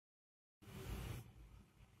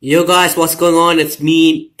Yo guys, what's going on? It's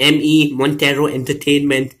me, ME Montero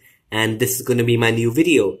Entertainment, and this is going to be my new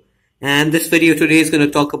video. And this video today is going to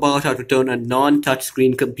talk about how to turn a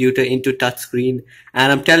non-touchscreen computer into touchscreen.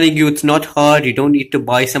 And I'm telling you, it's not hard. You don't need to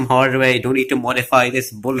buy some hardware. You don't need to modify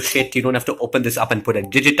this bullshit. You don't have to open this up and put a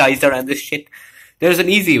digitizer and this shit. There's an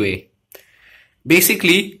easy way.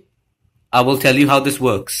 Basically, I will tell you how this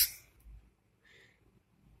works.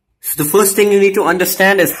 So the first thing you need to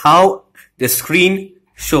understand is how the screen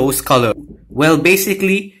shows color. Well,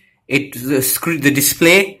 basically, the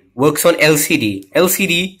display works on LCD.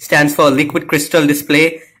 LCD stands for liquid crystal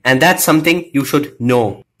display, and that's something you should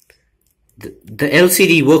know. The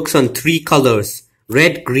LCD works on three colors: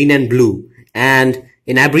 red, green, and blue. And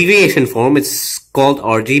in abbreviation form, it's called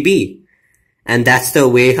RGB. And that's the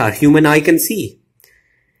way our human eye can see.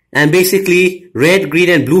 And basically, red, green,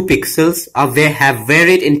 and blue pixels have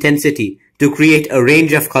varied intensity to create a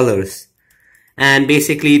range of colors. And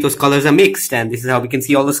basically, those colors are mixed, and this is how we can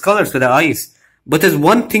see all those colors with our eyes. But there's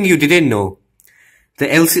one thing you didn't know.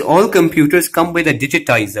 All computers come with a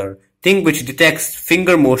digitizer, thing which detects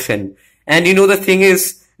finger motion. And you know the thing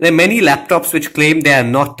is, there are many laptops which claim they are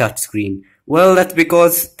not touchscreen. Well, that's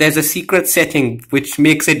because there's a secret setting which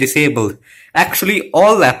makes it disabled. Actually,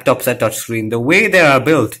 all laptops are touchscreen. The way they're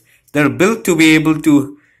built to be able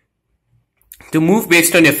to move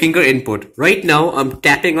based on your finger input. Right now, I'm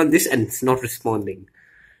tapping on this and it's not responding.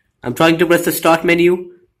 I'm trying to press the start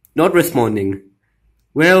menu, not responding.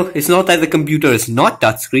 Well, it's not that the computer is not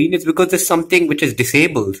touchscreen, it's because there's something which is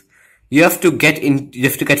disabled. You have to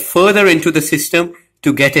get further into the system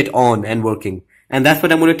to get it on and working. And that's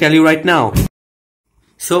what I'm going to tell you right now.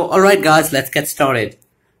 So, alright guys, let's get started.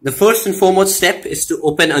 The first and foremost step is to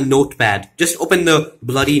open a notepad. Just open the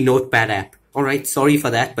bloody notepad app. Alright, sorry for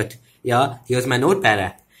that, but yeah, here's my notepad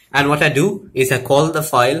app. And what I do is I call the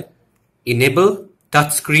file enable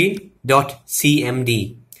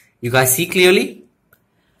touchscreen.cmd. You guys see clearly?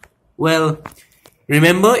 Well,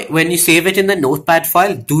 remember when you save it in the notepad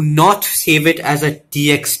file, do not save it as a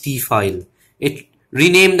txt file.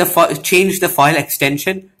 Change the file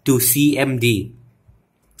extension to cmd.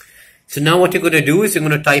 So now what you're going to do is you're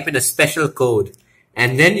going to type in a special code,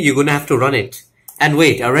 and then you're going to have to run it. And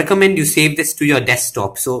wait, I recommend you save this to your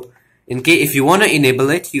desktop. So in case if you want to enable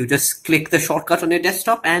it, you just click the shortcut on your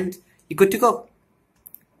desktop and you're good to go.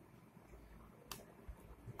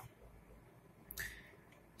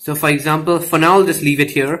 So for example, for now I'll just leave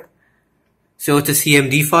it here. So it's a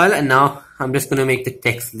CMD file, and now I'm just going to make the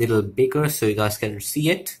text a little bigger so you guys can see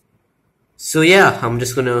it. So yeah, I'm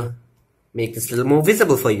just going to make this a little more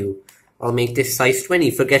visible for you. I'll make this size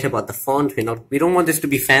 20. Forget about the font. We don't want this to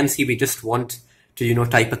be fancy. We just want to,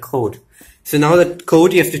 type a code. So now the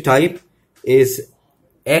code you have to type is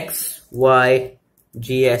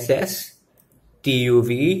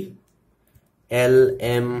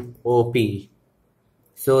XYGSSTUVLMOP.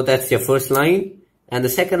 So that's your first line. And the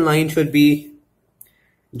second line should be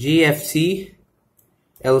GFC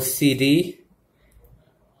LCD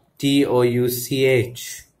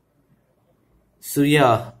TOUCH. So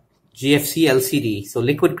yeah, GFC LCD. So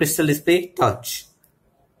liquid crystal display, touch,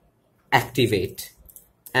 activate.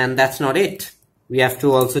 And that's not it. We have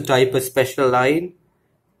to also type a special line.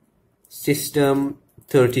 System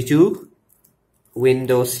 32,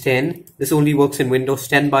 Windows 10. This only works in Windows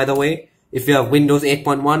 10, by the way. If you have Windows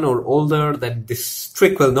 8.1 or older, then this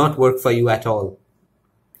trick will not work for you at all.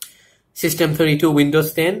 System 32,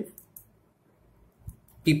 Windows 10.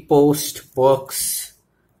 Post box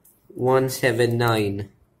 179.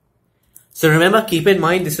 So remember, keep in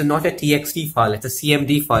mind, this is not a txt file, it's a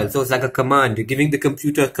cmd file. So it's like a command. You're giving the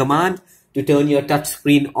computer a command to turn your touch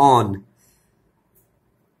screen on.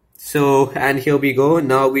 So, and here we go.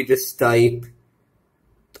 Now we just type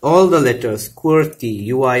all the letters, QWERTY,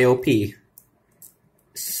 UIOP.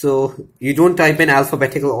 So you don't type in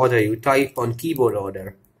alphabetical order, you type on keyboard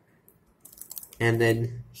order. And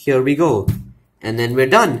then here we go. And then we're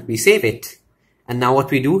done. We save it. And now what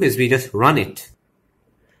we do is we just run it.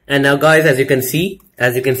 And now guys, as you can see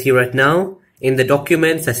right now, in the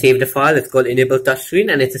documents, I saved a file. It's called enable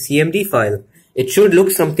touchscreen, and it's a CMD file. It should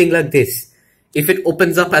look something like this. If it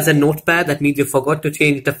opens up as a notepad, that means you forgot to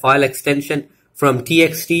change the file extension from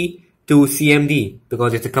txt to cmd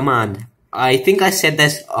because it's a command. I think I said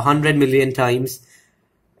this 100 million times.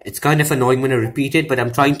 It's kind of annoying when I repeat it, but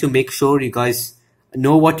I'm trying to make sure you guys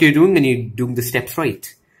know what you're doing and you're doing the steps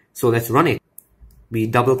right. So let's run it. We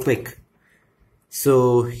double click.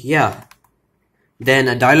 So yeah, then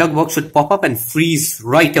a dialog box should pop up and freeze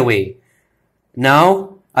right away.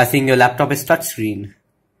 Now I think your laptop is touchscreen.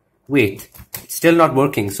 Wait, it's still not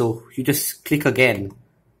working, so you just click again.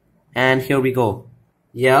 And here we go.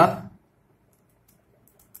 Yeah,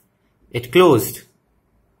 it closed.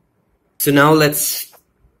 So now let's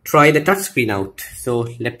try the touchscreen out. So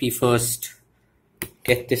let me first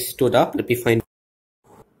get this stood up. Let me find.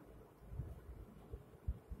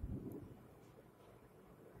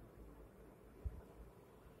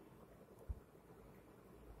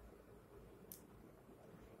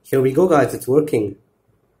 Here we go, guys. It's working.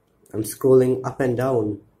 I'm scrolling up and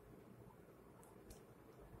down.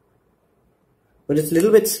 But it's a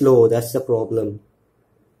little bit slow. That's the problem.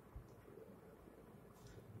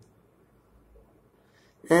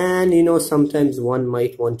 And you know, sometimes one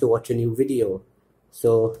might want to watch a new video.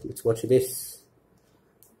 So let's watch this.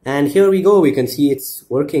 And here we go. We can see it's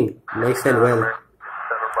working nice and well.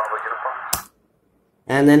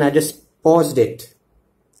 And then I just paused it.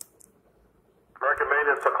 American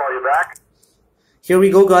Maintenance will call you back. Here we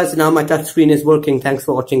go, guys. Now my touchscreen is working. Thanks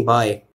for watching. Bye.